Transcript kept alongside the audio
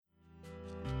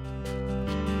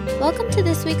Welcome to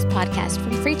this week's podcast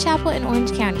from Free Chapel in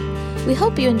Orange County. We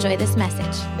hope you enjoy this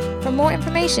message. For more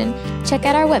information, check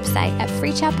out our website at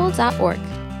freechapel.org.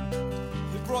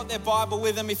 Who brought their Bible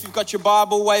with them? If you've got your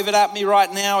Bible, wave it at me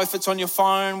right now. If it's on your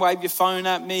phone, wave your phone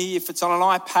at me. If it's on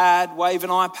an iPad, wave an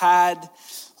iPad.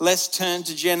 Let's turn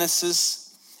to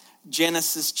Genesis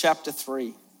chapter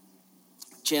 3.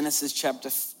 Genesis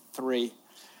chapter 3.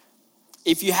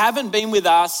 If you haven't been with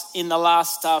us in the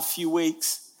last few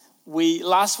weeks,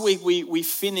 last week we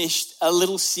finished a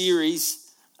little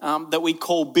series that we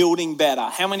call Building Better.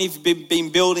 How many of you have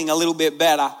been building a little bit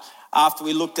better after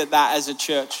we looked at that as a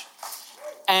church?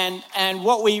 And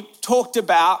what we talked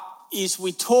about is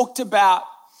we talked about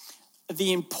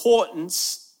the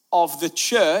importance of the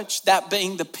church, that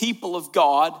being the people of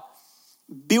God,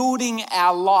 building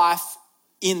our life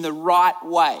in the right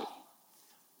way.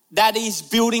 That is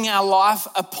building our life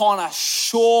upon a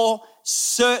sure,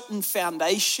 certain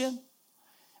foundation,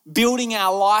 building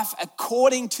our life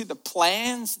according to the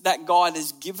plans that God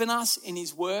has given us in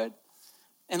His Word.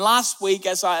 And last week,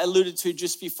 as I alluded to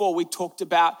just before, we talked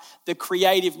about the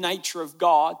creative nature of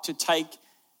God to take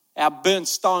our burnt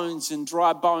stones and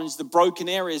dry bones, the broken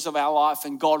areas of our life,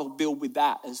 and God will build with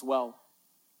that as well.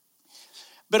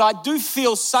 But I do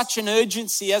feel such an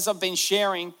urgency as I've been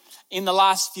sharing in the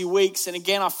last few weeks. And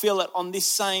again, I feel it on this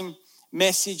same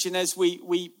message. And as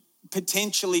we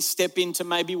potentially step into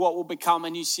maybe what will become a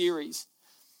new series.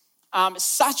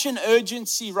 Such an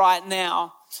urgency right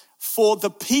now for the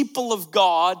people of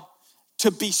God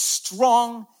to be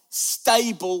strong,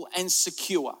 stable, and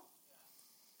secure.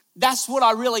 That's what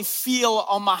I really feel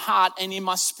on my heart and in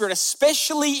my spirit,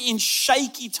 especially in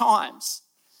shaky times.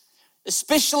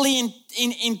 Especially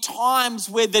in times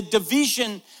where the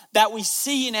division that we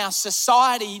see in our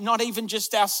society, not even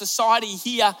just our society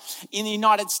here in the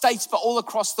United States, but all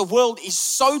across the world, is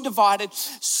so divided,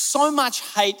 so much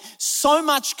hate, so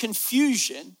much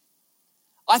confusion.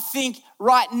 I think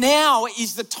right now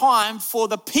is the time for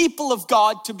the people of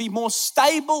God to be more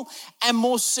stable and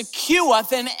more secure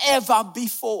than ever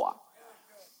before.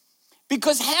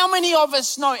 Because how many of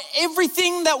us know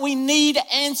everything that we need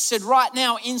answered right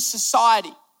now in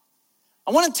society?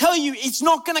 I want to tell you, it's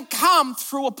not going to come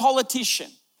through a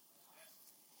politician.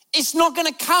 It's not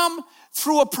going to come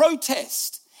through a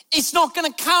protest. It's not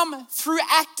going to come through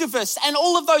activists. And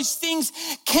all of those things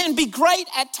can be great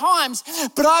at times.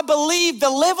 But I believe the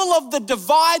level of the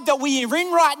divide that we are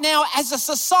in right now as a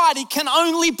society can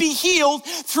only be healed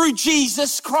through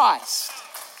Jesus Christ.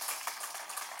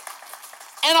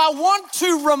 And I want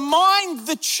to remind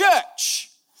the church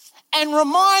and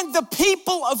remind the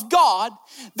people of God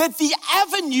that the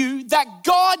avenue that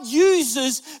God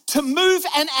uses to move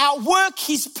and outwork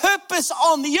His purpose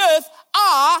on the earth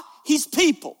are His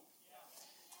people.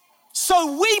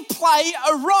 So we play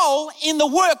a role in the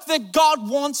work that God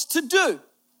wants to do.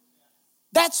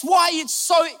 That's why it's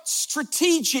so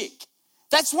strategic.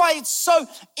 That's why it's so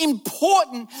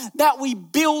important that we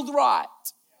build right.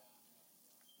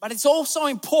 But it's also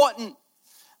important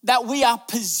that we are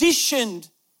positioned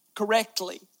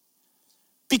correctly,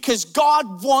 because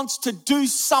God wants to do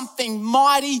something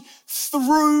mighty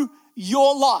through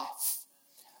your life.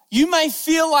 You may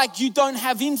feel like you don't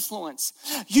have influence.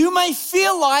 You may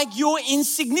feel like you're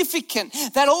insignificant,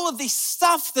 that all of this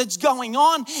stuff that's going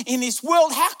on in this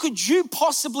world, how could you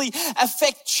possibly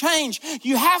affect change?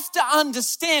 You have to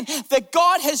understand that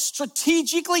God has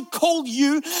strategically called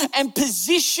you and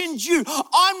positioned you.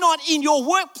 I'm not in your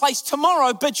workplace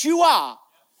tomorrow, but you are.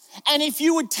 And if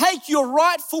you would take your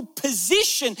rightful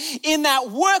position in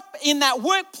that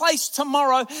workplace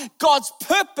tomorrow, God's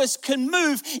purpose can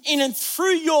move in and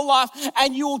through your life,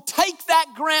 and you will take that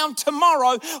ground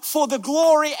tomorrow for the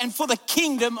glory and for the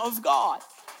kingdom of God.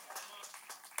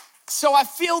 So I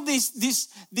feel this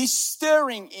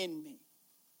stirring in me.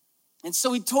 And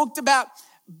so we talked about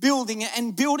building,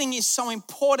 and building is so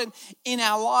important in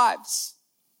our lives.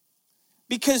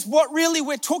 Because what really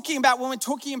we're talking about when we're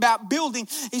talking about building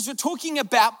is we're talking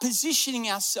about positioning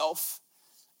ourselves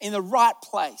in the right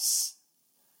place.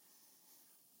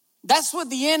 That's what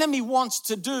the enemy wants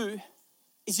to do,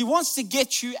 is he wants to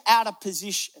get you out of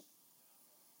position.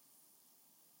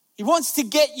 He wants to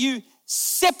get you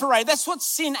separated. That's what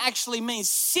sin actually means.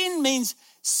 Sin means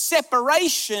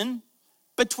separation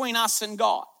between us and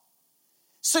God.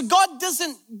 So God's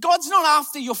not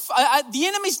after the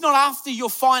enemy's not after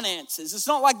your finances. It's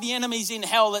not like the enemy's in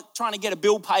hell trying to get a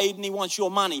bill paid and he wants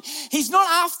your money. He's not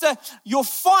after your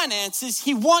finances.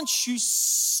 He wants you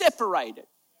separated.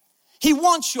 He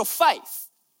wants your faith.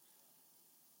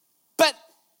 But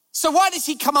So why does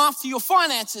he come after your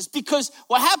finances? Because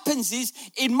what happens is,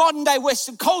 in modern day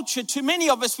Western culture, too many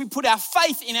of us, we put our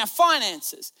faith in our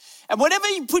finances. And whatever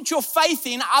you put your faith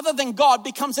in other than God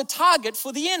becomes a target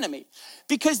for the enemy.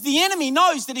 Because the enemy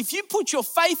knows that if you put your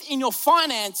faith in your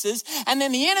finances and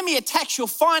then the enemy attacks your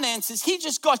finances, he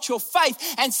just got your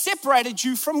faith and separated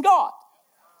you from God.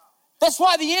 That's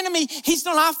why the enemy, he's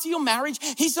not after your marriage.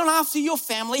 He's not after your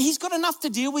family. He's got enough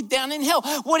to deal with down in hell.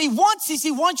 What he wants is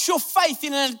he wants your faith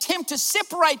in an attempt to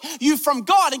separate you from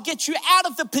God and get you out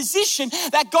of the position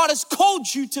that God has called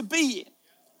you to be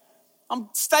in.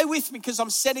 Stay with me because I'm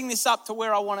setting this up to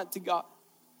where I want it to go.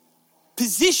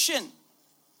 Position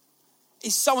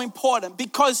is so important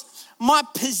because my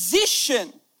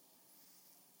position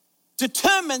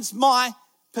determines my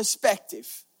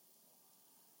perspective.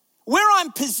 Where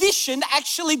I'm positioned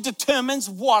actually determines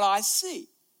what I see.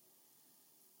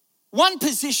 One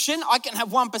position, I can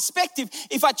have one perspective.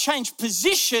 If I change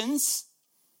positions,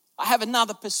 I have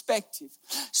another perspective.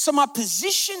 So my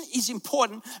position is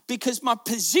important because my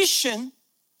position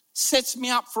sets me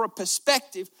up for a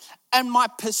perspective, and my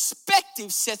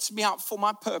perspective sets me up for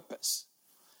my purpose.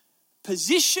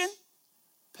 Position,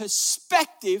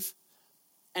 perspective,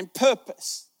 and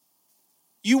purpose.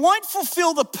 You won't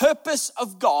fulfill the purpose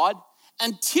of God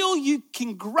until you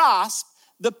can grasp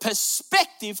the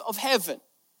perspective of heaven.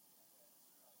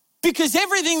 Because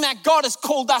everything that God has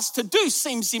called us to do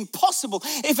seems impossible.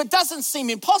 If it doesn't seem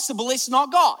impossible, it's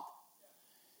not God.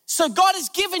 So God has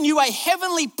given you a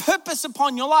heavenly purpose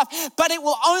upon your life, but it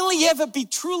will only ever be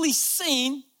truly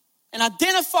seen and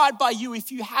identified by you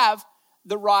if you have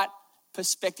the right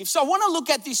perspective. So I want to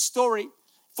look at this story.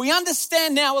 If we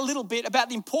understand now a little bit about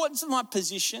the importance of my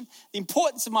position, the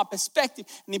importance of my perspective,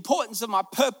 and the importance of my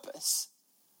purpose,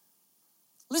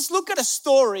 let's look at a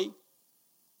story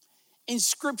in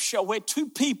Scripture where two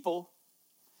people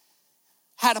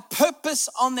had a purpose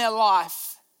on their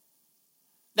life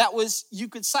that was, you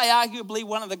could say, arguably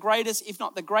one of the greatest, if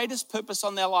not the greatest purpose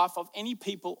on their life of any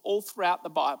people all throughout the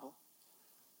Bible.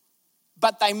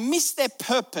 But they missed their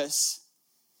purpose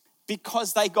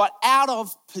because they got out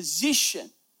of position.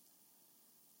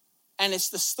 And it's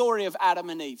the story of Adam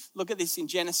and Eve. Look at this in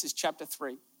Genesis chapter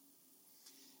 3.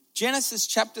 Genesis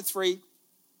chapter 3,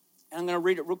 and I'm going to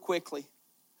read it real quickly.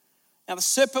 Now the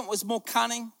serpent was more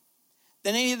cunning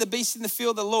than any of the beasts in the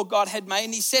field the Lord God had made.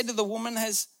 And he said to the woman,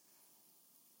 has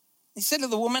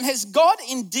God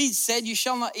indeed said, you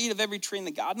shall not eat of every tree in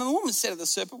the garden? And the woman said to the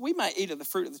serpent, we may eat of the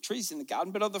fruit of the trees in the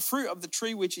garden, but of the fruit of the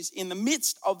tree which is in the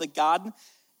midst of the garden,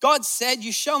 God said,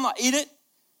 you shall not eat it,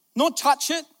 nor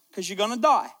touch it, because you're going to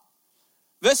die.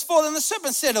 Verse 4, then the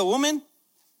serpent said to the woman,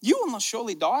 you will not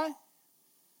surely die.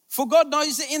 For God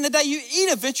knows that in the day you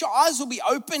eat of it, your eyes will be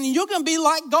open and you're going to be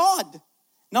like God,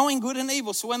 knowing good and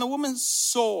evil. So when the woman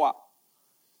saw,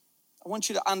 I want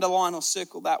you to underline or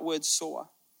circle that word saw.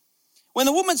 When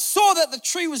the woman saw that the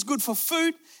tree was good for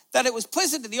food, that it was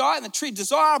pleasant to the eye and the tree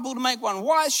desirable to make one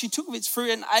wise, she took of its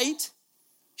fruit and ate.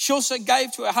 She also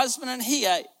gave to her husband and he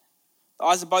ate. The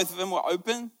eyes of both of them were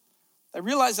open. They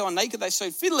realized they were naked. They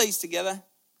sewed fig leaves together,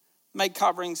 made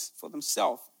coverings for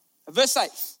themselves. Verse 8,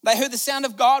 they heard the sound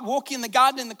of God walking in the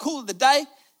garden in the cool of the day.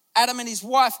 Adam and his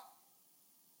wife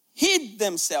hid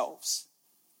themselves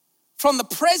from the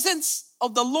presence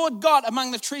of the Lord God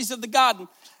among the trees of the garden.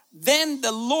 Then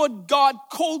the Lord God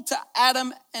called to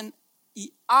Adam and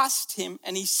he asked him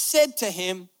and he said to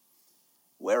him,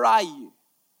 where are you?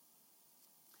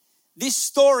 This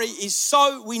story is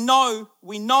so, we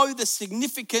know the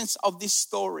significance of this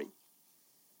story.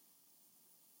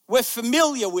 We're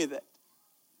familiar with it.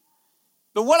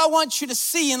 But what I want you to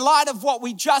see in light of what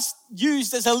we just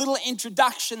used as a little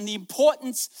introduction, the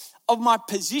importance of my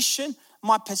position,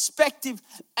 my perspective,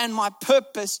 and my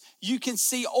purpose, you can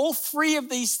see all three of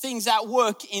these things at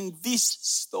work in this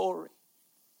story.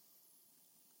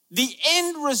 The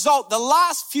end result, the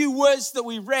last few words that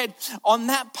we read on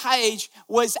that page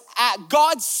was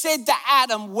God said to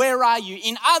Adam, where are you?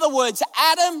 In other words,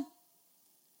 Adam,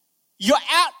 you're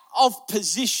out of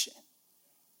position.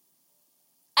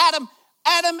 Adam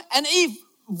and Eve,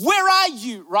 where are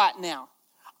you right now?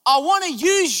 I want to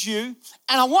use you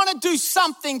and I want to do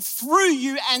something through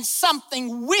you and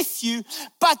something with you,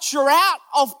 but you're out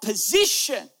of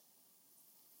position.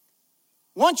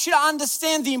 I want you to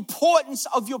understand the importance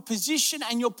of your position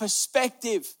and your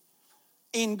perspective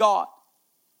in God.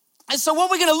 And so what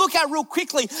we're going to look at real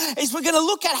quickly is we're going to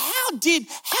look at how did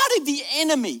the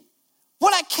enemy,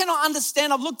 what I cannot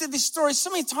understand, I've looked at this story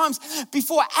so many times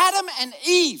before, Adam and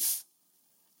Eve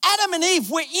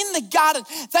were in the garden.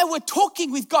 They were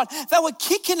talking with God. They were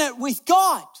kicking it with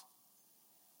God.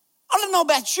 I don't know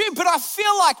about you, but I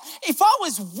feel like if I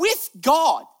was with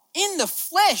God in the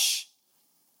flesh,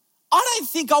 I don't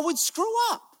think I would screw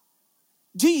up.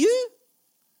 Do you?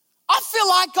 I feel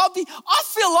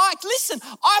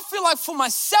like for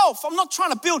myself, I'm not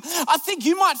trying to build, I think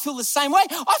you might feel the same way.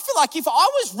 I feel like if I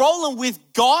was rolling with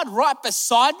God right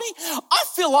beside me, I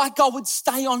feel like I would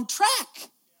stay on track.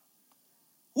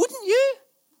 Wouldn't you?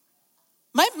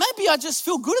 Maybe I just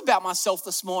feel good about myself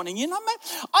this morning, you know.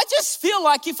 I just feel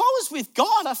like if I was with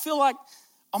God, I feel like,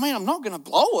 I'm not going to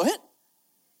blow it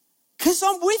because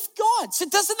I'm with God. So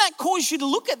doesn't that cause you to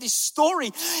look at this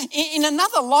story in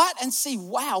another light and see,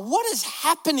 wow, what is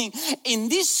happening in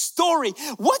this story?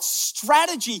 What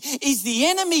strategy is the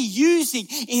enemy using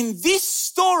in this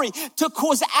story to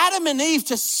cause Adam and Eve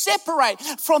to separate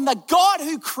from the God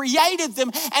who created them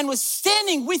and was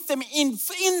standing with them in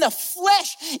the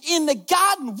flesh in the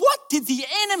garden? What did the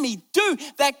enemy do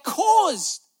that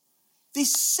caused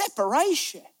this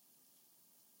separation?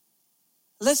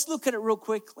 Let's look at it real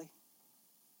quickly.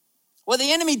 What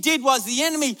the enemy did was the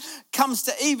enemy comes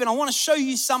to Eve, and I want to show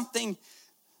you something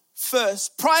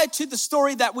first. Prior to the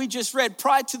story that we just read,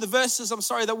 prior to the verses,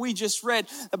 that we just read,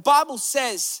 the Bible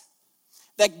says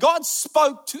that God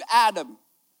spoke to Adam.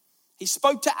 He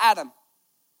spoke to Adam.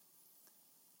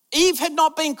 Eve had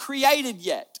not been created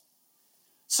yet.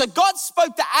 So God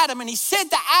spoke to Adam and he said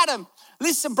to Adam,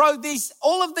 listen, bro,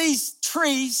 all of these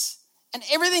trees and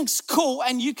everything's cool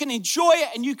and you can enjoy it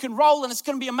and you can roll and it's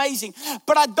going to be amazing.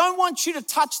 But I don't want you to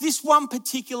touch this one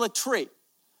particular tree.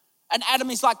 And Adam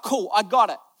is like, cool, I got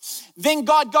it. Then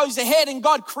God goes ahead and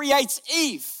God creates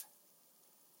Eve.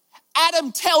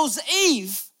 Adam tells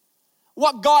Eve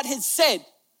what God had said.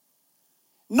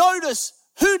 Notice,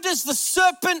 who does the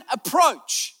serpent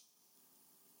approach?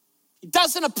 He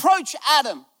doesn't approach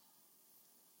Adam.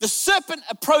 The serpent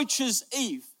approaches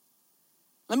Eve.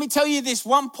 Let me tell you this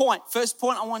one point. First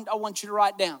point I want you to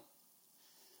write down.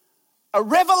 A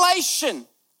revelation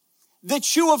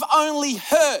that you have only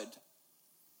heard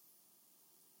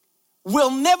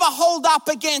will never hold up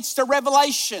against a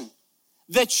revelation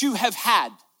that you have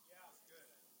had.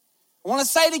 I want to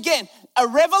say it again. A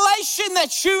revelation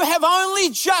that you have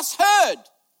only just heard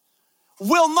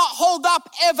will not hold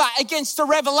up ever against a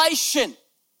revelation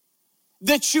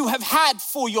that you have had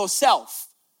for yourself.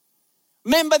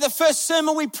 Remember the first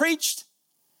sermon we preached?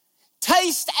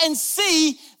 Taste and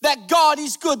see that God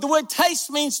is good. The word taste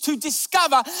means to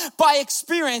discover by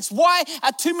experience. Why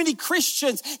are too many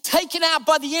Christians taken out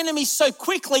by the enemy so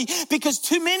quickly? Because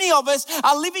too many of us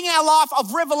are living our life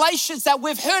of revelations that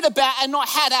we've heard about and not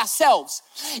had ourselves.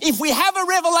 If we have a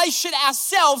revelation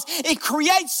ourselves, it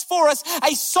creates for us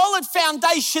a solid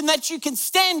foundation that you can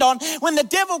stand on. When the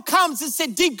devil comes and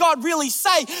said, did God really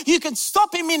say? You can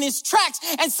stop him in his tracks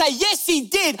and say, yes, he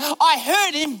did. I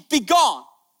heard him, be gone.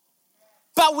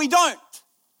 But we don't.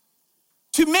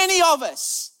 Too many of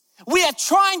us, we are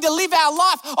trying to live our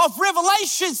life of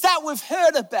revelations that we've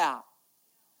heard about.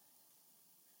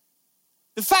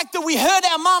 The fact that we heard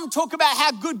our mom talk about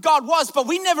how good God was, but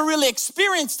we never really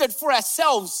experienced it for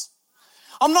ourselves.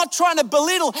 I'm not trying to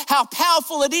belittle how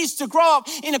powerful it is to grow up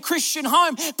in a Christian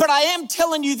home, but I am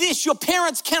telling you this, your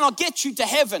parents cannot get you to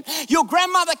heaven. Your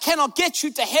grandmother cannot get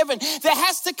you to heaven. There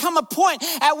has to come a point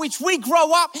at which we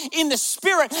grow up in the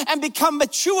spirit and become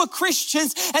mature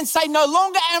Christians and say, no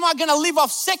longer am I going to live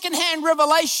off secondhand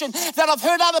revelation that I've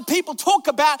heard other people talk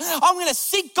about. I'm going to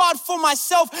seek God for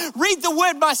myself, read the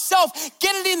word myself,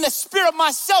 get it in the spirit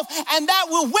myself, and that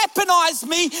will weaponize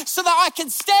me so that I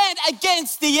can stand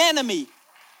against the enemy.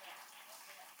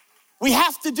 We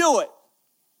have to do it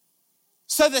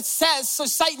so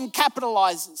Satan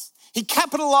capitalizes. He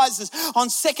capitalizes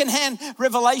on secondhand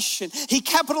revelation. He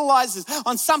capitalizes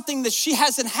on something that she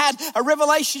hasn't had, a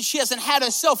revelation she hasn't had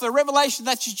herself, a revelation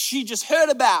that she just heard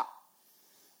about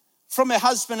from her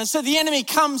husband. And so the enemy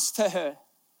comes to her.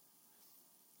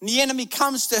 And the enemy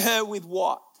comes to her with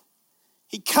what?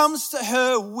 He comes to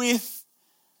her with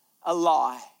a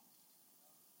lie.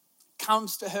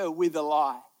 Comes to her with a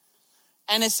lie.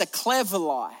 And it's a clever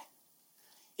lie.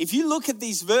 If you look at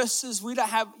these verses, we don't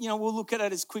have, we'll look at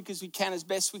it as quick as we can, as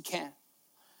best we can.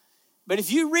 But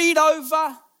if you read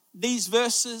over these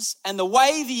verses and the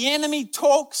way the enemy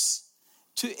talks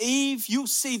to Eve, you'll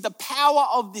see the power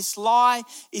of this lie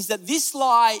is that this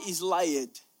lie is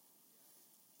layered.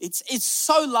 It's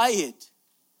so layered.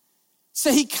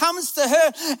 So he comes to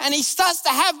her and he starts to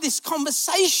have this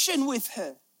conversation with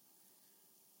her.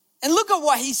 And look at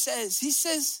what he says. He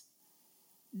says,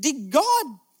 Did God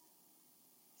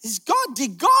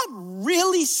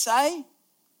really say?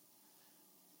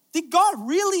 Did God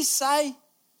really say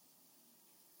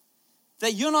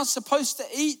that you're not supposed to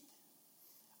eat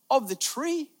of the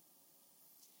tree?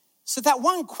 So that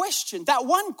one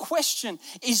question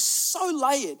is so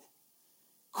layered,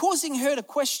 causing her to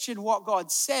question what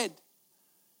God said,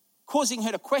 causing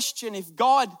her to question if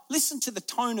God, listen to the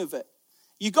tone of it.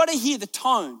 You got to hear the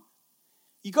tone.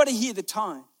 You got to hear the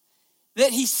tone.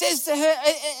 That he says to her,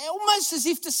 almost as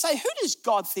if to say, who does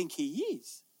God think he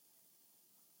is?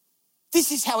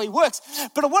 This is how he works.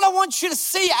 But what I want you to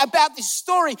see about this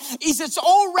story is it's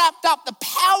all wrapped up. The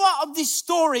power of this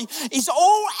story is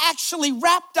all actually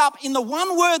wrapped up in the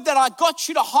one word that I got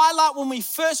you to highlight when we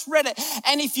first read it.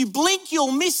 And if you blink,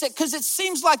 you'll miss it because it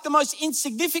seems like the most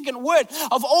insignificant word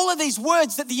of all of these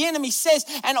words that the enemy says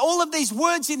and all of these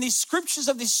words in these scriptures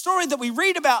of this story that we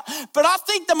read about. But I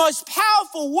think the most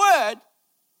powerful word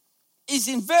is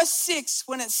in verse 6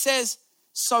 when it says,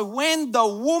 so when the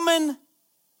woman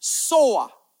saw.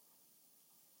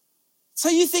 So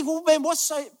you think, well, man, what's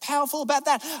so powerful about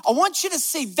that? I want you to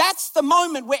see that's the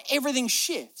moment where everything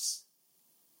shifts.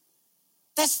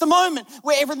 That's the moment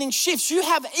where everything shifts. You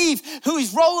have Eve who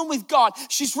is rolling with God.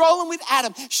 She's rolling with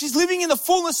Adam. She's living in the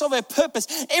fullness of her purpose.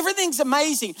 Everything's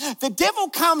amazing. The devil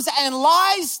comes and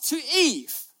lies to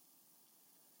Eve.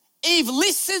 Eve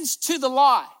listens to the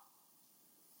lie.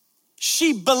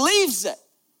 She believes it.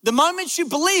 The moment you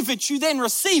believe it, you then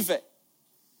receive it.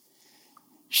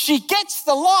 She gets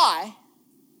the lie,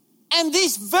 and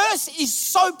this verse is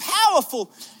so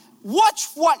powerful. Watch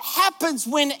what happens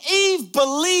when Eve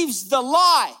believes the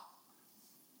lie.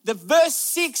 The verse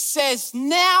 6 says,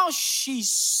 now she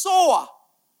saw.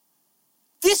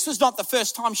 This was not the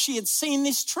first time she had seen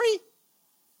this tree.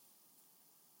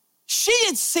 She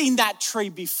had seen that tree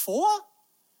before.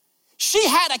 She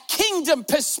had a kingdom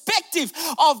perspective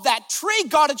of that tree.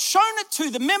 God had shown it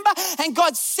to them, remember? And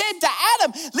God said to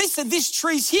Adam, listen, this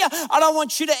tree's here. I don't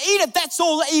want you to eat it. That's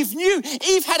all Eve knew.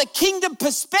 Eve had a kingdom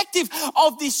perspective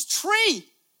of this tree.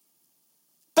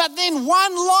 But then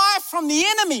one lie from the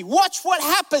enemy, watch what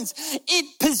happens.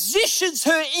 It positions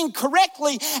her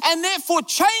incorrectly and therefore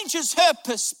changes her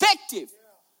perspective.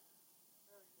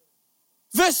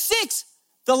 Verse 6,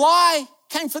 the lie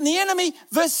came from the enemy.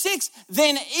 Verse 6,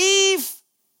 then Eve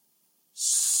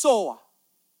saw.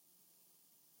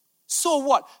 Saw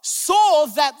what? Saw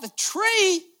that the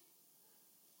tree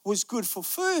was good for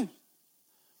food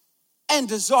and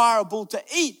desirable to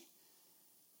eat.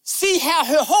 See how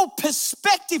her whole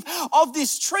perspective of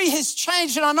this tree has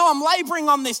changed. And I know I'm laboring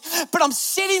on this, but I'm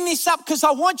setting this up because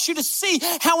I want you to see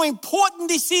how important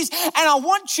this is. And I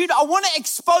want to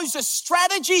expose a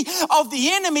strategy of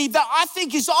the enemy that I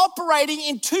think is operating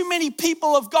in too many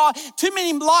people of God, too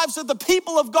many lives of the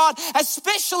people of God,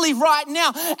 especially right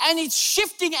now. And it's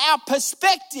shifting our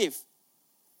perspective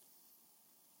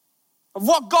of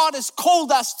what God has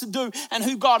called us to do and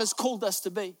who God has called us to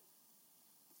be.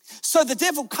 So the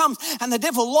devil comes and the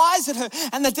devil lies at her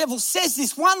and the devil says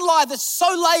this one lie that's so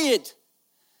layered.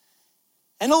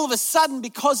 And all of a sudden,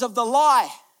 because of the lie,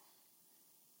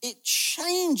 it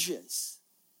changes.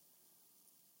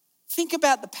 Think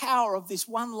about the power of this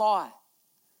one lie.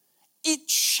 It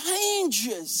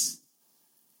changes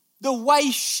the way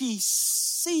she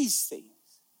sees things.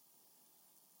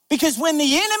 Because when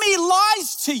the enemy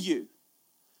lies to you,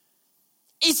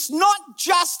 it's not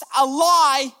just a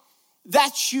lie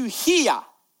that you hear.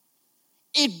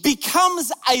 It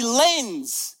becomes a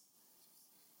lens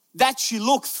that you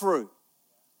look through.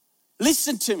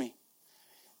 Listen to me.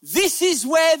 This is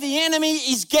where the enemy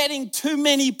is getting too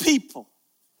many people.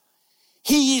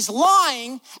 He is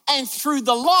lying, and through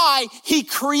the lie, he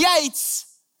creates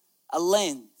a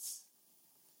lens.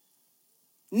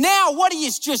 Now what he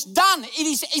has just done,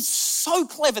 it's so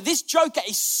clever. This joker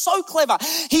is so clever.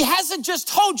 He hasn't just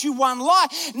told you one lie.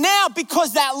 Now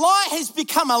because that lie has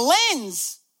become a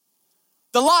lens,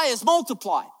 the lie is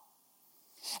multiplied.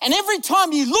 And every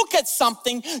time you look at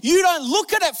something, you don't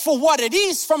look at it for what it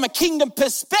is from a kingdom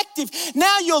perspective.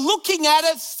 Now you're looking at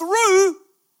it through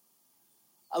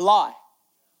a lie.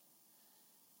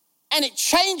 And it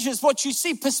changes what you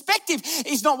see. Perspective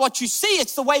is not what you see,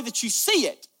 it's the way that you see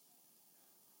it.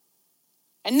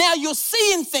 And now you're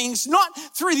seeing things not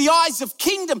through the eyes of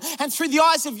kingdom and through the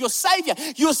eyes of your Savior.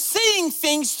 You're seeing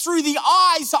things through the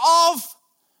eyes of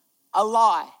a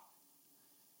lie.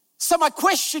 So my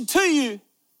question to you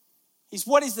is,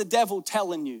 what is the devil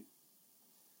telling you?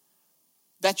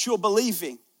 That you're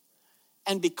believing.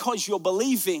 And because you're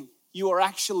believing, you are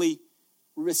actually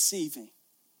receiving.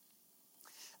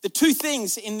 The two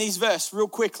things in this verse, real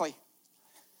quickly.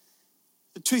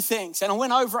 The two things, and I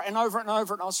went over it and over it and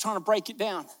over it, and I was trying to break it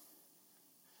down,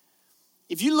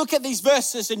 If you look at these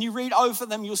verses and you read over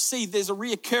them, you'll see there's some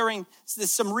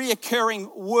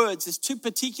reoccurring words. There's two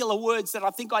particular words that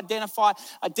I think identify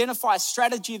a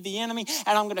strategy of the enemy.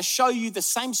 And I'm going to show you the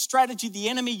same strategy the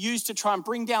enemy used to try and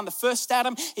bring down the first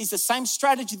Adam is the same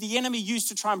strategy the enemy used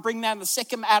to try and bring down the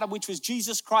second Adam, which was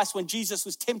Jesus Christ when Jesus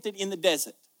was tempted in the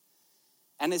desert.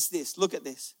 And it's this, look at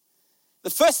this.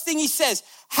 The first thing he says,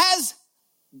 has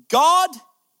God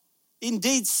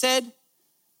indeed said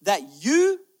that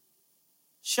you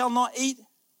shall not eat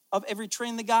of every tree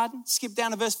in the garden? Skip down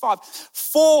to verse 5.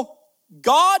 For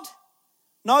God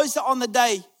knows that on the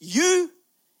day you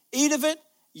eat of it,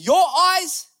 your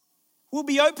eyes will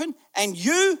be open and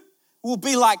you will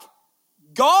be like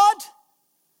God,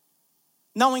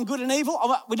 knowing good and evil.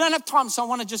 We don't have time, so I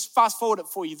want to just fast forward it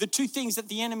for you. The two things that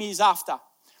the enemy is after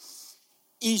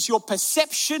is your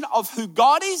perception of who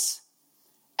God is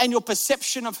and your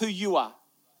perception of who you are.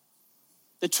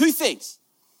 The two things.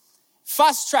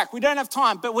 Fast track, we don't have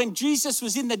time, but when Jesus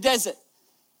was in the desert,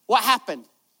 what happened?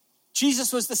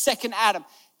 Jesus was the second Adam.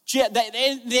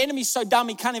 The enemy's so dumb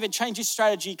he can't even change his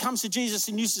strategy. He comes to Jesus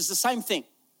and uses the same thing.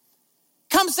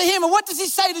 Comes to him, and what does he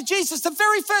say to Jesus? The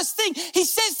very first thing he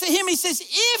says to him, he says,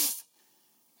 if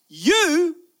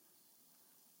you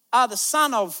are the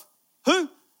son of who?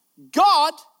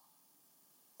 God,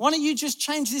 why don't you just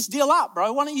change this deal up,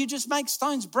 bro? Why don't you just make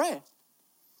stones bread?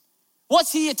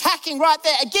 What's he attacking right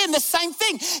there? Again, the same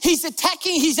thing. He's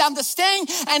attacking his understanding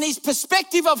and his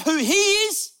perspective of who he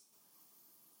is.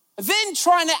 Then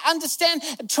trying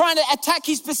to attack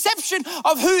his perception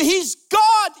of who his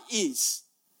God is.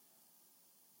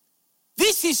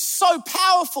 This is so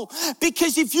powerful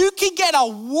because if you can get a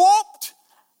warped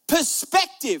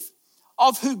perspective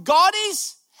of who God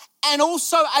is and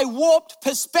also a warped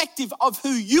perspective of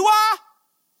who you are,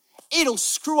 it'll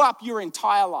screw up your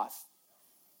entire life.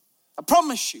 I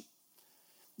promise you.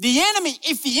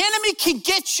 If the enemy can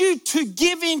get you to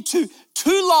give in to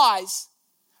two lies,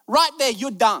 right there, you're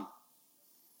done.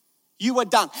 You are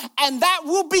done. And that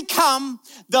will become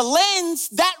the lens,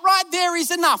 that right there is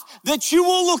enough that you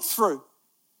will look through.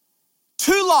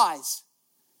 Two lies.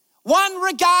 One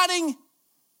regarding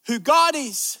who God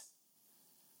is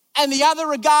and the other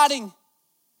regarding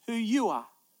who you are.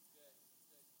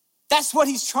 That's what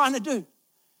he's trying to do.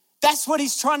 That's what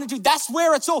he's trying to do. That's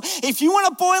where it's all. If you want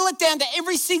to boil it down to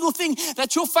every single thing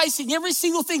that you're facing, every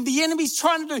single thing the enemy's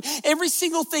trying to do, every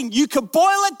single thing, you could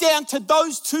boil it down to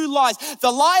those two lies. The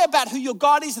lie about who your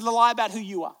God is and the lie about who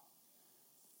you are.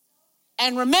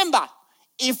 And remember,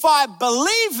 if I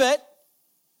believe it,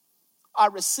 I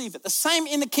receive it. The same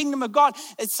in the kingdom of God,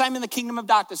 it's the same in the kingdom of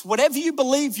darkness. Whatever you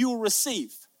believe, you will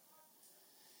receive.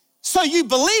 So you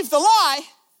believe the lie,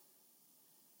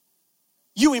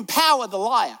 you empower the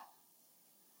liar.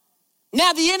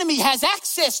 Now the enemy has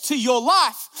access to your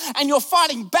life and you're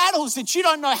fighting battles that you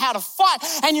don't know how to fight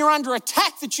and you're under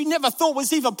attack that you never thought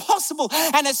was even possible.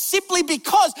 And it's simply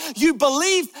because you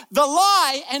believed the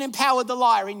lie and empowered the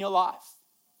liar in your life.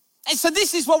 And so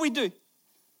this is what we do.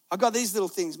 I've got these little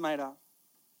things made up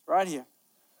right here.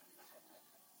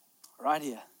 Right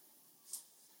here.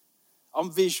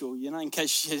 I'm visual, in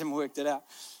case you haven't worked it out.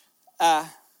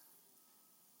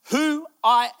 Who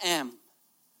I am.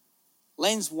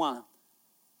 Lens 1.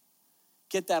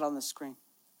 Get that on the screen.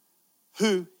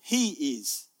 Who he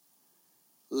is.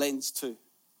 Lens 2.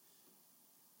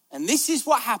 And this is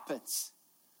what happens.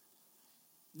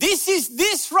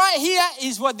 This right here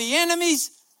is what the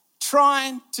enemy's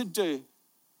trying to do.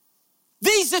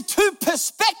 These are two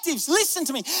perspectives. Listen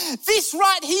to me. This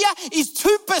right here is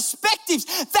two perspectives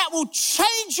that will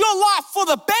change your life for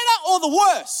the better or the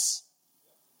worse.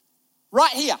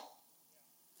 Right here.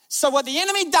 So what the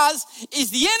enemy does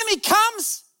is the enemy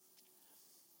comes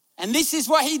and this is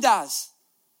what he does.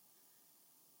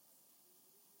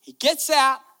 He gets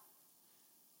out.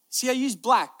 See, I use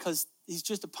black because he's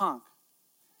just a punk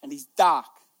and he's dark.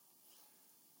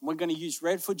 And we're going to use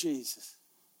red for Jesus.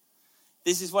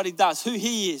 This is what he does, who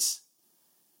he is.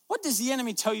 What does the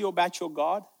enemy tell you about your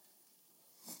God?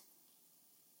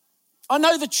 I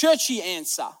know the churchy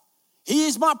answer. He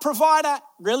is my provider.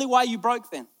 Really, why are you broke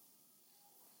then?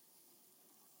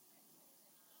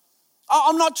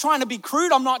 I'm not trying to be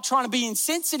crude. I'm not trying to be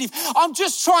insensitive. I'm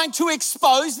just trying to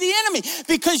expose the enemy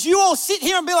because you all sit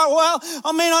here and be like, well,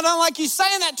 I don't like you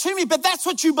saying that to me, but that's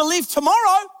what you believe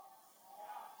tomorrow.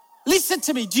 Listen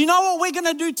to me. Do you know what we're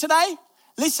going to do today?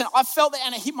 Listen, I felt that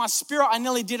and it hit my spirit. I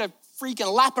nearly did a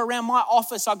freaking lap around my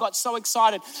office. I got so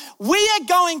excited. We are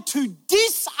going to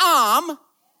disarm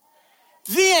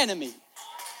the enemy.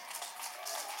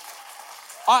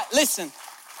 All right, listen.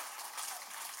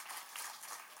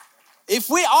 If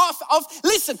we're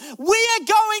listen, we are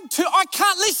going to,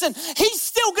 listen, he's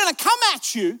still going to come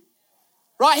at you,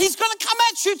 right? He's going to come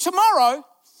at you tomorrow,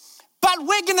 but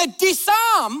we're going to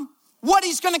disarm what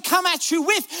he's going to come at you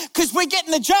with because we're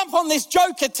getting the jump on this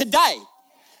joker today.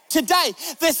 Today,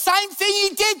 the same thing he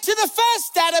did to the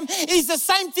first Adam is the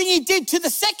same thing he did to the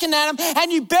second Adam,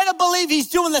 and you better believe he's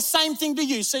doing the same thing to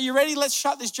you. So you ready? Let's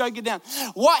shut this joker down.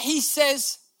 What he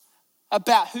says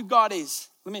about who God is.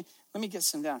 Let me get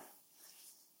some down.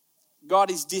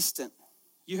 God is distant.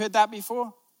 You heard that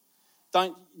before?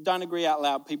 Don't agree out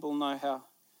loud. People know how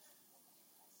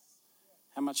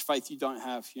much faith you don't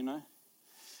have, you know.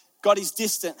 God is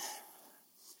distant.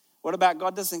 What about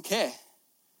God doesn't care?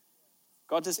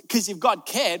 God doesn't, because if God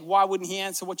cared, why wouldn't he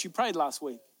answer what you prayed last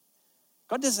week?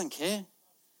 God doesn't care.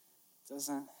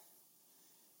 Doesn't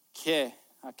care.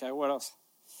 Okay, what else?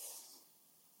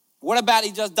 What about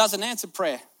he just doesn't answer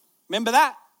prayer? Remember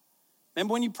that?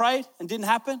 Remember when you prayed and didn't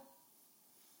happen?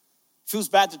 Feels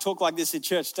bad to talk like this in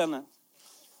church, doesn't it?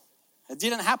 It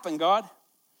didn't happen, God.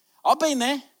 I've been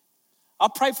there. I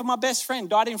prayed for my best friend,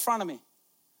 died in front of me.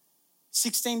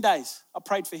 16 days, I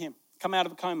prayed for him, come out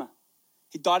of a coma.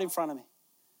 He died in front of me.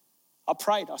 I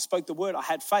prayed, I spoke the word, I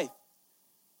had faith.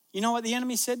 You know what the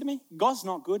enemy said to me? God's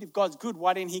not good. If God's good,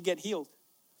 why didn't he get healed?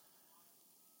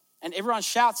 And everyone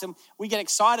shouts, and we get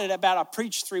excited about, I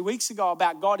preached 3 weeks ago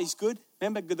about God is good.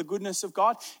 Remember the goodness of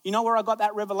God? You know where I got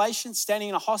that revelation? Standing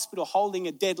in a hospital holding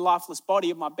a dead, lifeless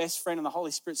body of my best friend, and the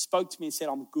Holy Spirit spoke to me and said,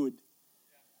 I'm good.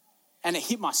 And it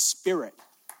hit my spirit.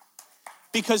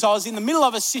 Because I was in the middle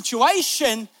of a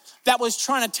situation that was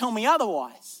trying to tell me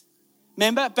otherwise.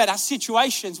 Remember? But our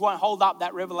situations won't hold up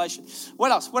that revelation.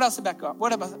 What else? What else about God?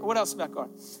 What else about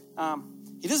God?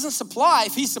 He doesn't supply.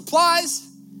 If he supplies,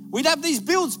 we'd have these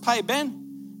bills paid,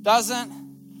 Ben.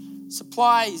 Doesn't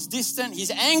supply. He's distant.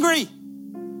 He's angry.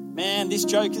 Man, this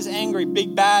joke is angry.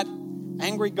 Big, bad,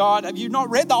 angry God. Have you not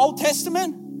read the Old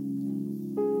Testament?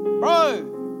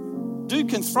 Bro, dude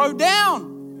can throw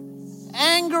down.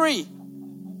 Angry.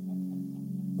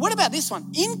 What about this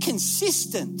one?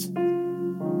 Inconsistent.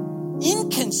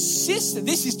 Inconsistent.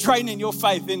 This is training your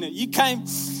faith, isn't it? You came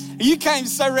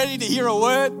so ready to hear a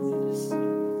word.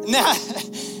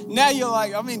 Now you're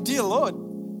like, dear Lord,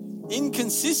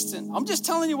 inconsistent. I'm just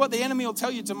telling you what the enemy will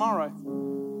tell you tomorrow.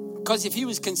 Because if he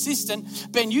was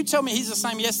consistent, Ben, you tell me he's the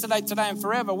same yesterday, today, and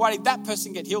forever. Why did that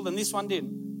person get healed and this one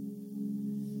didn't?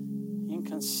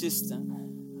 Inconsistent.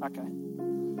 Okay.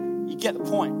 You get the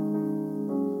point.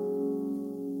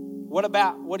 What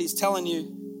about what he's telling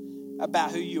you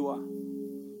about who you are?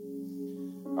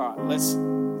 All right, let's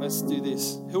do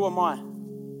this. Who am I?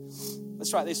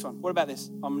 Let's write this one. What about this?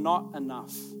 I'm not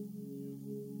enough.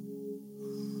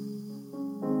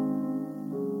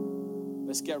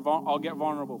 I'll get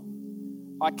vulnerable.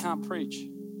 I can't preach.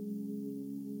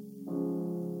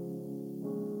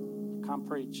 I can't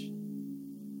preach.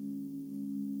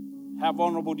 How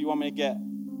vulnerable do you want me to get?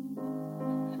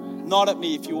 Nod at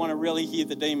me if you want to really hear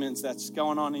the demons that's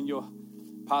going on in your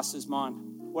pastor's mind.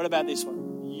 What about this one?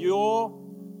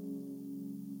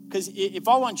 Because if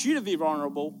I want you to be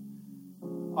vulnerable,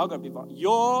 I've got to be vulnerable.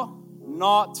 You're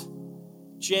not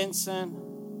Jensen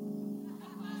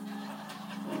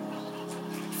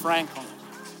Franklin.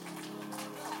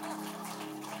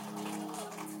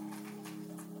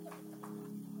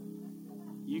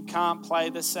 You can't play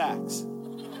the sax.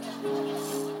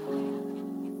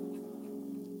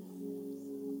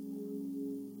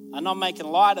 I'm not making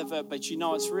light of it, but you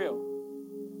know it's real.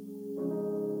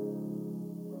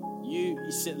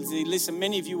 You said, listen,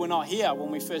 many of you were not here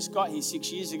when we first got here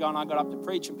 6 years ago and I got up to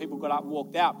preach and people got up and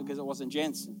walked out because it wasn't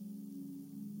Jensen.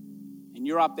 And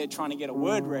you're up there trying to get a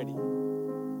word ready.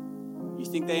 You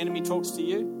think the enemy talks to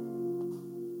you?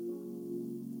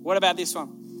 What about this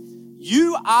one?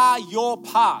 You are your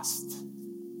past.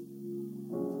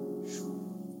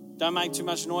 Don't make too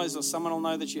much noise or someone will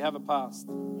know that you have a past.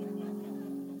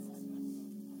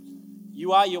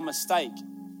 You are your mistake.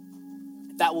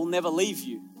 That will never leave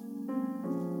you.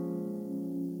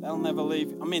 That'll never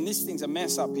leave you. This thing's a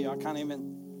mess up here.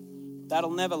 That'll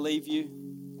never leave you.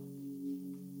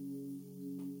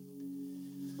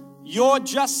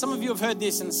 Some of you have heard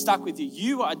this and it's stuck with you.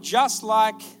 You are just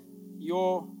like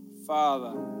your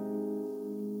father.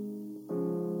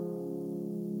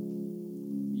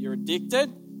 You're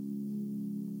addicted.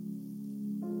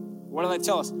 What do they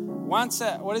tell us? Once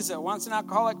an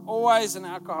alcoholic, always an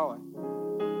alcoholic.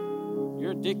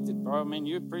 You're addicted, bro.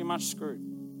 You're pretty much screwed.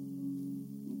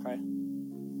 Okay.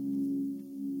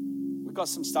 We've got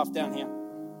some stuff down here.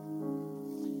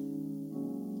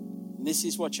 And this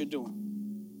is what you're doing.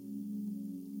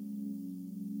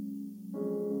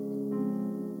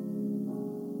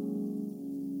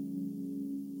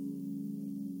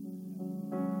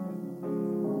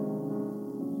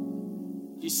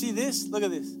 You see this? Look at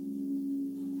this.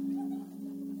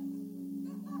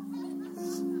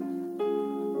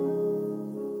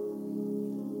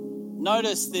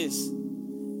 Notice this.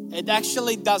 It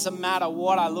actually doesn't matter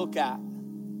what I look at.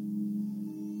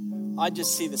 I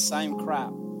just see the same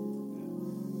crap.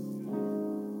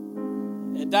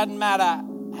 It doesn't matter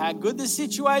how good the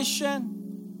situation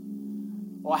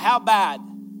or how bad.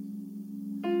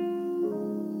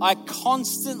 I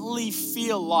constantly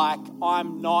feel like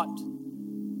I'm not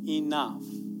enough.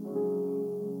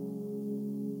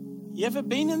 You ever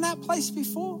been in that place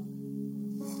before?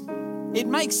 It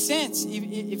makes sense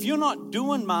if you're not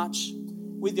doing much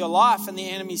with your life and the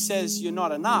enemy says you're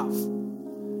not enough.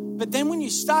 But then when you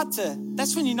start to,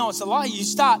 that's when you know it's a lie.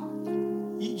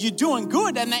 You're doing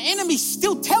good and the enemy's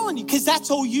still telling you because that's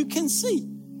all you can see.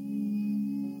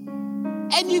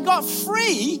 And you got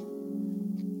free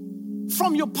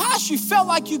from your past. You felt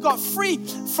like you got free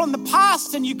from the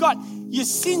past and you got your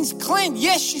sins cleansed.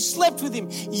 Yes, you slept with him.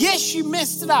 Yes, you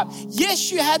messed it up. Yes,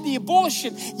 you had the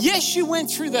abortion. Yes, you went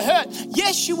through the hurt.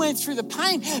 Yes, you went through the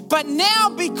pain. But now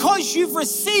because you've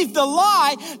received the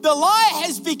lie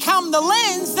has become the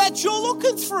lens that you're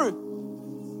looking through.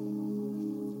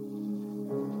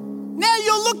 Now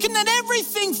you're looking at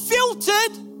everything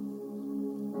filtered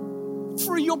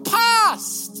through your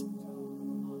past.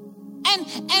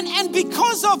 And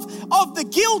because of the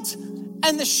guilt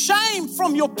and the shame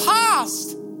from your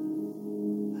past,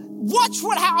 watch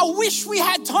I wish we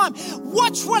had time.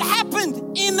 Watch what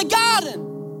happened in the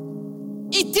garden.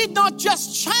 It did not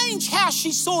just change how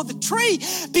she saw the tree,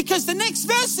 because the next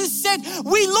verses said,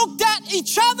 we looked at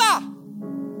each other.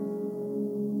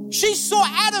 She saw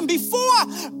Adam before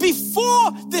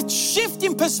the shift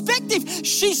in perspective.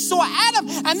 She saw Adam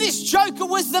and this joker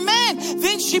was the man.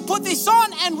 Then she put this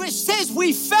on and which says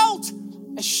we felt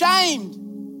ashamed.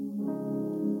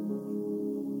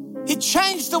 It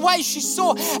changed the way she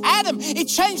saw Adam. It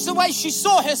changed the way she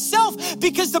saw herself,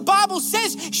 because the Bible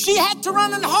says she had to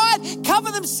run and hide,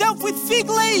 cover themselves with fig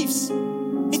leaves.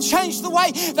 It changed the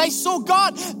way they saw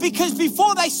God, because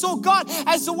before they saw God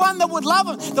as the one that would love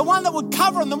them, the one that would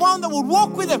cover them, the one that would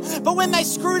walk with them. But when they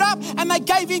screwed up and they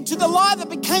gave in to the lie that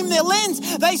became their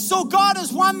lens, they saw God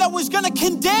as one that was going to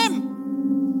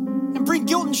condemn and bring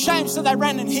guilt and shame, so they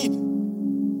ran and hid.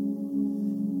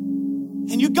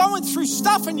 And you're going through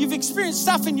stuff and you've experienced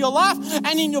stuff in your life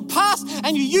and in your past,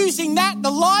 and you're using that, the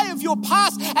lie of your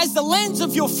past, as the lens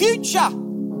of your future.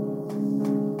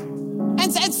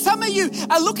 And some of you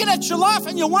are looking at your life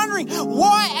and you're wondering,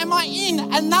 why am I in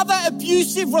another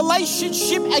abusive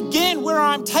relationship again, where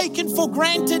I'm taken for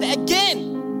granted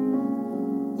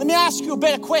again? Let me ask you a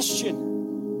better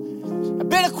question. A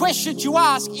better question to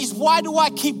ask is, why do I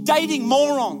keep dating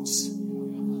morons?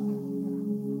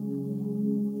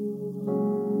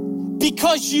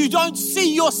 Because you don't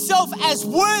see yourself as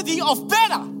worthy of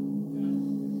better.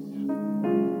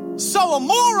 So a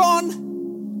moron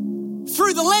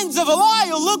through the lens of a lie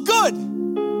will look good.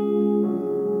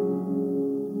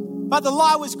 But the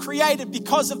lie was created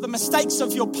because of the mistakes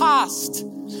of your past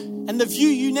and the view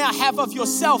you now have of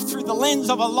yourself through the lens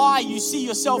of a lie. You see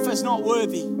yourself as not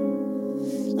worthy.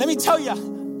 Let me tell you,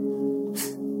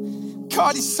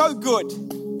 God is so good.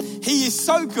 He is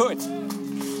so good.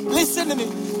 Listen to me.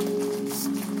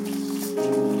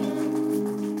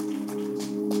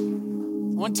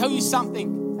 I want to tell you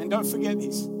something, and don't forget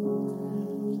this.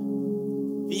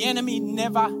 The enemy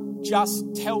never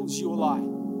just tells you a lie.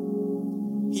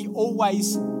 He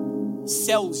always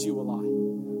sells you a lie.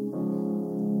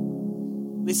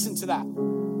 Listen to that.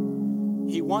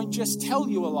 He won't just tell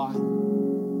you a lie.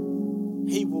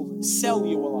 He will sell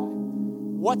you a lie.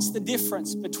 What's the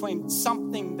difference between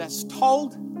something that's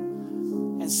told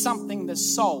and something that's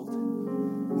sold?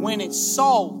 When it's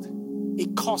sold,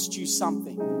 it costs you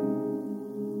something.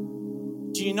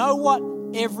 Do you know what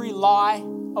every lie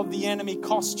of the enemy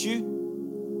costs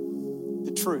you?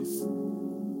 The truth.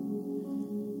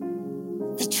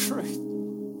 The truth.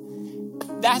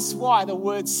 That's why the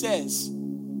word says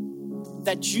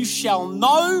that you shall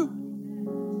know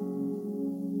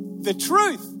the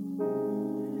truth,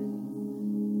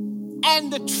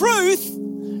 and the truth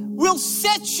will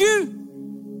set you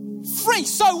free.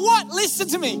 So what? Listen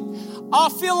to me. I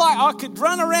feel like I could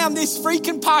run around this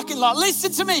freaking parking lot.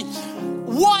 Listen to me.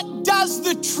 What does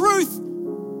the truth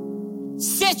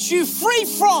set you free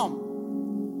from?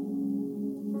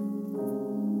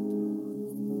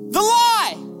 The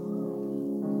lie.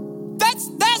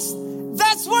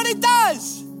 That's what it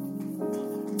does.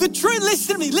 The truth,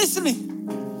 listen to me.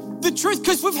 The truth,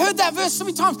 because we've heard that verse so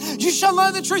many times. You shall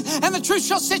know the truth, and the truth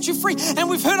shall set you free. And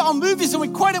we've heard it on movies, and we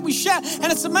quote it, we shout,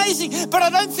 and it's amazing. But I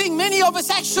don't think many of us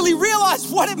actually realize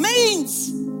what it means.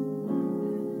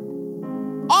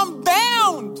 I'm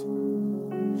bound.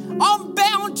 I'm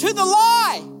bound to the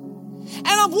lie. And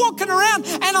I'm walking around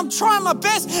and I'm trying my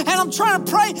best and I'm trying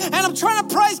to pray and I'm trying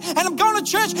to praise and I'm going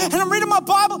to church and I'm reading my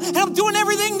Bible and I'm doing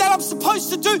everything that I'm supposed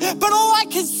to do. But all I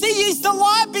can see is the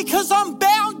lie because I'm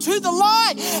bound to the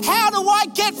lie. How do I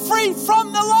get free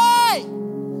from the lie?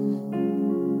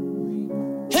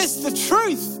 Here's the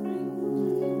truth.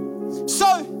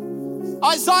 So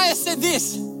Isaiah said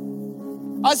this.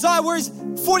 Isaiah, where is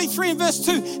 43 in verse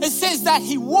 2, it says that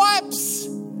he wipes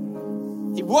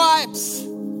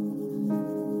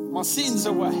my sins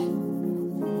away.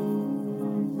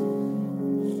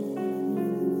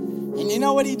 And you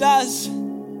know what he does?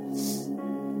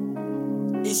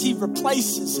 Is he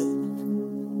replaces it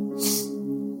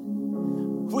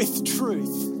with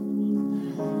truth.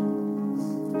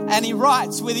 And he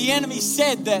writes, where the enemy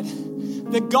said that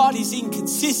God is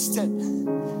inconsistent,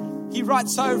 he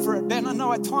writes over it. Ben, I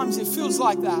know at times it feels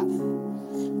like that.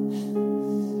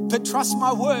 But trust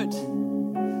my word.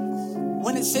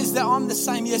 When it says that I'm the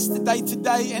same yesterday,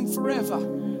 today, and forever.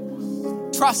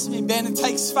 Trust me, Ben, it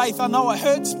takes faith. I know it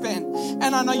hurts, Ben.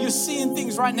 And I know you're seeing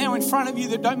things right now in front of you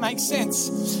that don't make sense.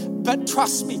 But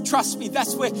trust me,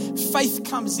 that's where faith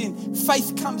comes in.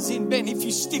 Faith comes in, Ben. If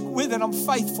you stick with it, I'm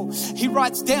faithful. He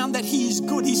writes down that he is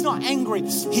good. He's not angry.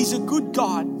 He's a good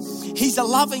God. He's a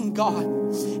loving God.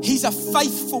 He's a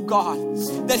faithful God,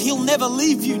 that he'll never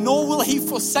leave you, nor will he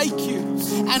forsake you.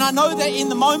 And I know that in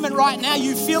the moment right now,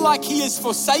 you feel like he has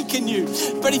forsaken you.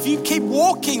 But if you keep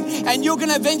walking, and you're going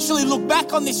to eventually look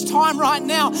back on this time right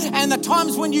now, and the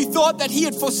times when you thought that he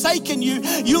had forsaken you,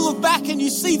 you look back and you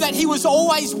see that he was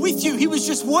always with you. He was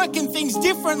just working things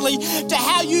differently to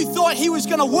how you thought he was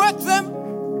going to work them.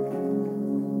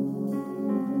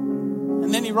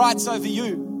 And then he writes over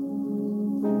you.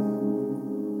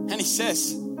 And he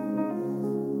says,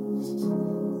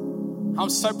 I'm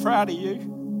so proud of you.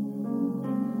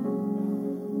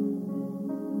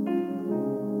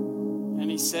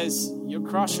 And he says, you're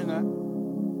crushing it.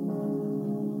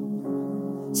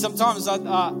 Sometimes I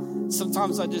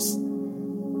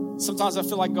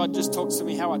feel like God just talks to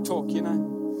me how I talk, you know.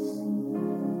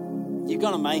 You're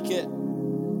going to make it.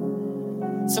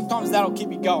 Sometimes that'll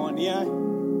keep you going, you know.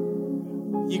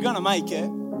 You're going to make it.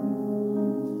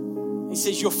 He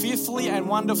says, you're fearfully and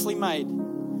wonderfully made.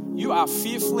 You are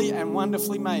fearfully and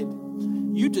wonderfully made.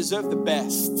 You deserve the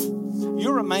best.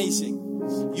 You're amazing.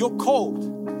 You're called.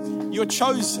 You're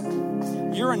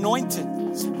chosen. You're anointed.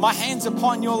 My hand's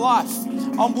upon your life.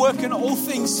 I'm working all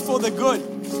things for the good.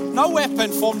 No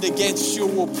weapon formed against you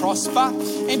will prosper.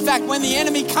 In fact, when the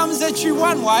enemy comes at you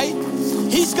one way,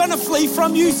 he's going to flee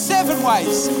from you 7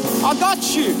 ways. I got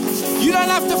you. You don't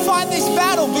have to fight this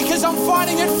battle because I'm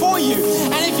fighting it for you.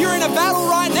 And if you're in a battle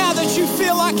right now that you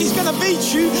feel like he's going to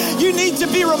beat you, you need to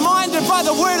be reminded by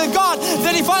the word of God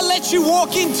that if I let you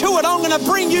walk into it, I'm going to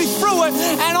bring you through it.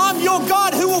 And I'm your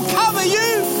God who will cover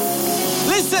you.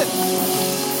 Listen.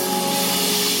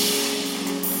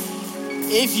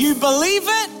 If you believe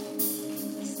it,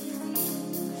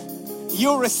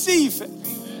 you'll receive it.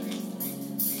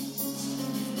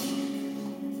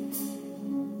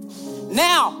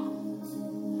 Now,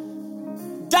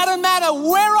 doesn't matter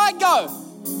where I go.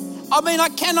 I mean, I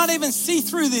cannot even see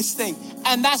through this thing.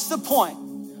 And that's the point.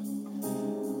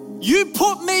 You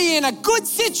put me in a good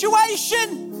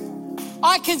situation,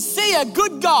 I can see a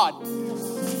good God.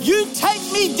 You take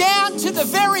me down to the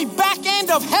very back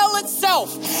end of hell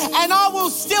itself, and I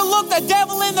will still look the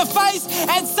devil in the face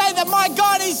and say that my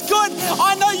God is good.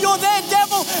 I know you're there,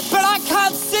 devil, but I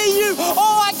can't see you.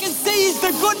 All I can see is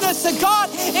the goodness of God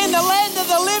in the land of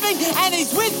the living, and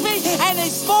he's with me and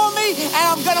he's for me, and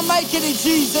I'm going to make it in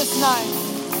Jesus' name.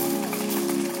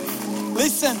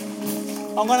 Listen,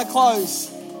 I'm going to close.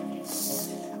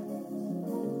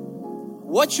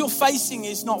 What you're facing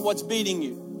is not what's beating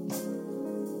you.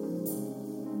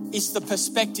 It's the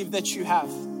perspective that you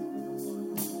have.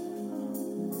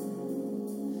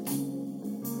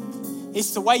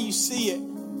 It's the way you see it.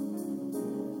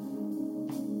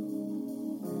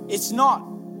 It's not,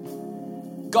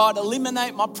 God,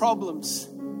 eliminate my problems,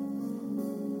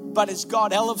 but it's,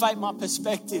 God, elevate my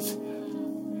perspective.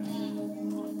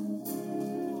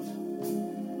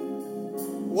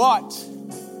 What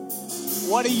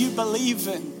are you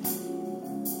believing?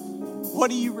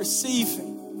 What are you receiving?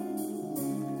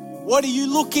 What are you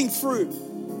looking through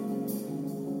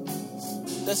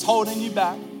that's holding you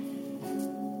back?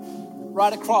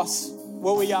 Right across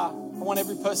where we are, I want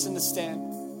every person to stand.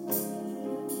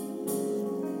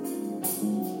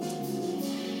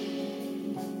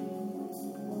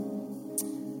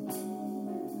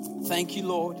 Thank you,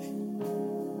 Lord.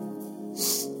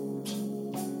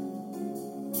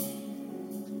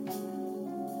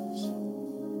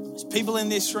 There's people in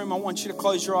this room. I want you to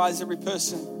close your eyes, every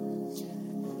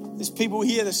person. There's people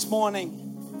here this morning.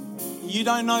 You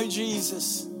don't know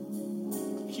Jesus.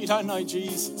 You don't know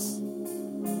Jesus.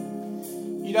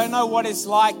 You don't know what it's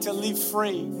like to live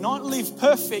free. Not live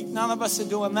perfect. None of us are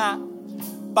doing that.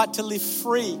 But to live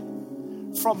free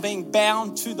from being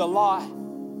bound to the lie.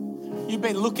 You've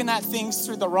been looking at things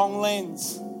through the wrong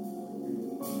lens.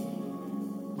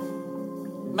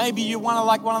 Maybe you're one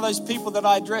of those people that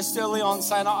I addressed early on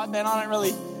saying, I'm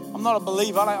not a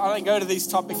believer. I don't go to these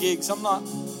type of gigs. I'm not.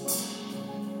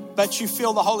 But you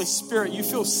feel the Holy Spirit. You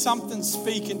feel something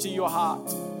speak into your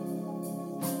heart.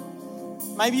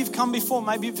 Maybe you've come before.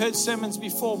 Maybe you've heard sermons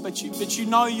before, but you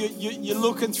know you're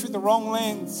looking through the wrong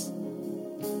lens.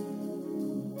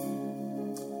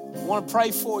 I want to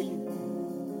pray for you.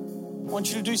 I want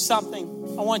you to do something.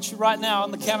 I want you right now,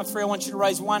 on the count of 3, I want you to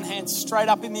raise one hand straight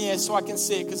up in the air so I can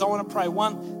see it, because I want to pray.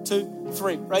 1, 2,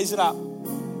 3. Raise it up.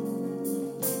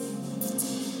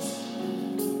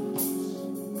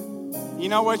 You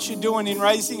know what you're doing in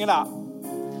raising it up?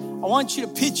 I want you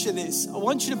to picture this. I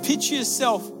want you to picture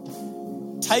yourself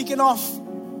taking off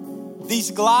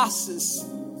these glasses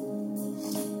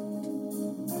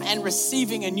and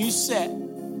receiving a new set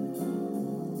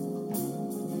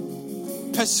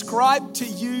prescribed to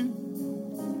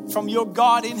you from your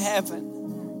God in heaven.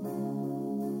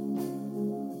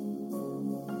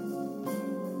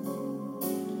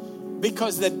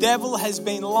 Because the devil has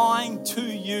been lying to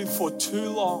you for too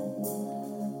long.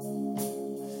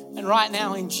 And right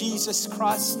now, in Jesus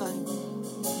Christ's name,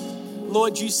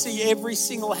 Lord, you see every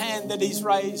single hand that is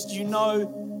raised. You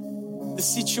know the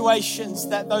situations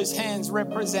that those hands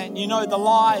represent. You know the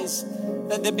lies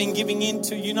that they've been giving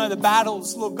into. You know the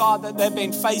battles, Lord God, that they've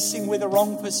been facing with a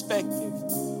wrong perspective.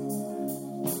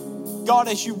 God,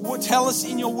 as you would tell us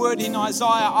in your word in Isaiah,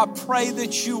 I pray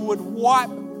that you would wipe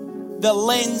the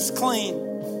lens clean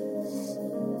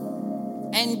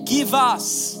and give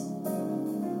us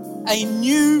a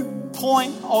new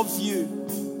point of view.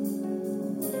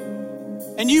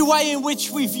 A new way in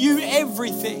which we view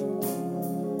everything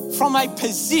from a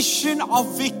position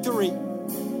of victory.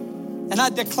 And I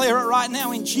declare it right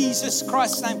now in Jesus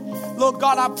Christ's name. Lord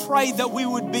God, I pray that we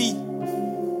would be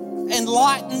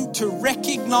enlightened to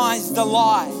recognize the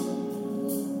lie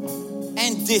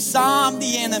and disarm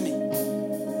the enemy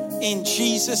in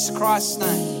Jesus Christ's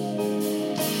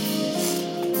name.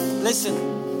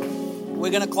 Listen,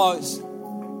 we're going to close.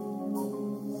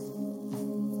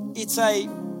 It's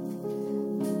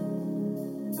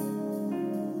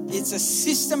a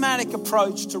systematic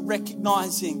approach to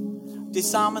recognizing,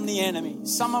 disarming the enemy.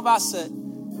 Some of us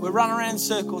we're running around in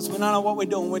circles. We don't know what we're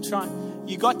doing. We're trying.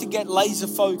 You got to get laser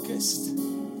focused.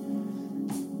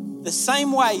 The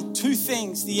same way,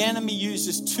 the enemy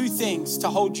uses 2 things to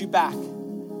hold you back.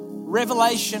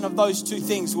 Revelation of those 2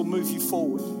 things will move you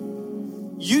forward.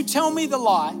 You tell me the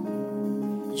lie.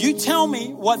 You tell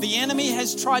me what the enemy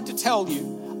has tried to tell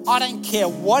you. I don't care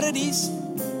what it is.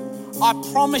 I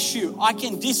promise you, I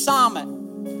can disarm it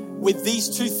with these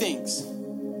 2 things.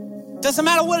 Doesn't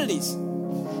matter what it is.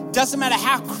 Doesn't matter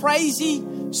how crazy,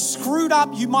 screwed up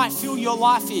you might feel your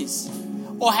life is,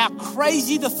 or how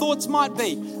crazy the thoughts might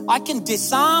be. I can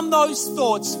disarm those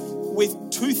thoughts with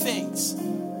 2 things.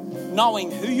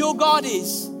 Knowing who your God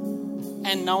is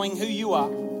and knowing who you are.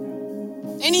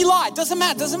 Any lie, doesn't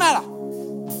matter.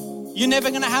 You're never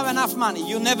going to have enough money.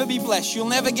 You'll never be blessed. You'll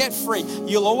never get free.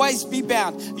 You'll always be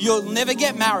bound. You'll never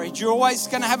get married. You're always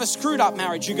going to have a screwed up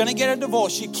marriage. You're going to get a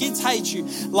divorce. Your kids hate you.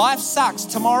 Life sucks.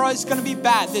 Tomorrow's going to be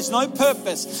bad. There's no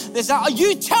purpose.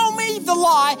 You tell me the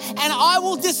lie and I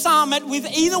will disarm it with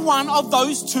either one of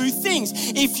those 2 things.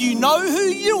 If you know who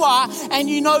you are and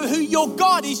you know who your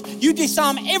God is, you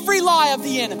disarm every lie of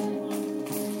the enemy.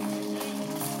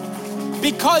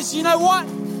 Because you know what?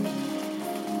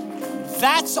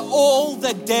 That's all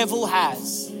the devil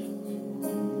has.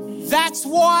 That's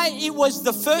why it was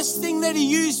the first thing that he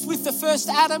used with the first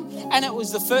Adam, and it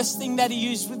was the first thing that he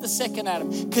used with the second Adam.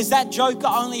 Because that joker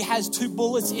only has 2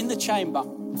 bullets in the chamber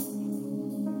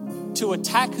to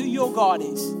attack who your God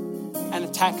is and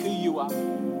attack who you are.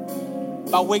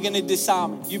 But we're going to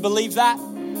disarm it. You believe that?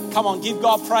 Come on, give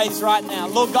God praise right now.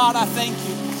 Lord God, I thank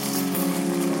you.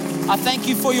 I thank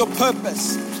you for your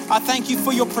purpose. I thank you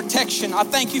for your protection. I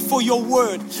thank you for your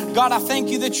word. God, I thank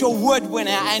you that your word went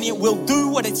out and it will do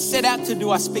what it set out to do.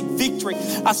 I speak victory.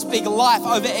 I speak life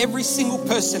over every single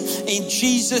person in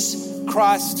Jesus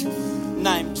Christ's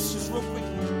name. Just real quick.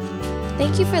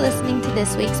 Thank you for listening to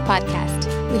this week's podcast.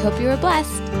 We hope you were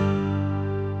blessed.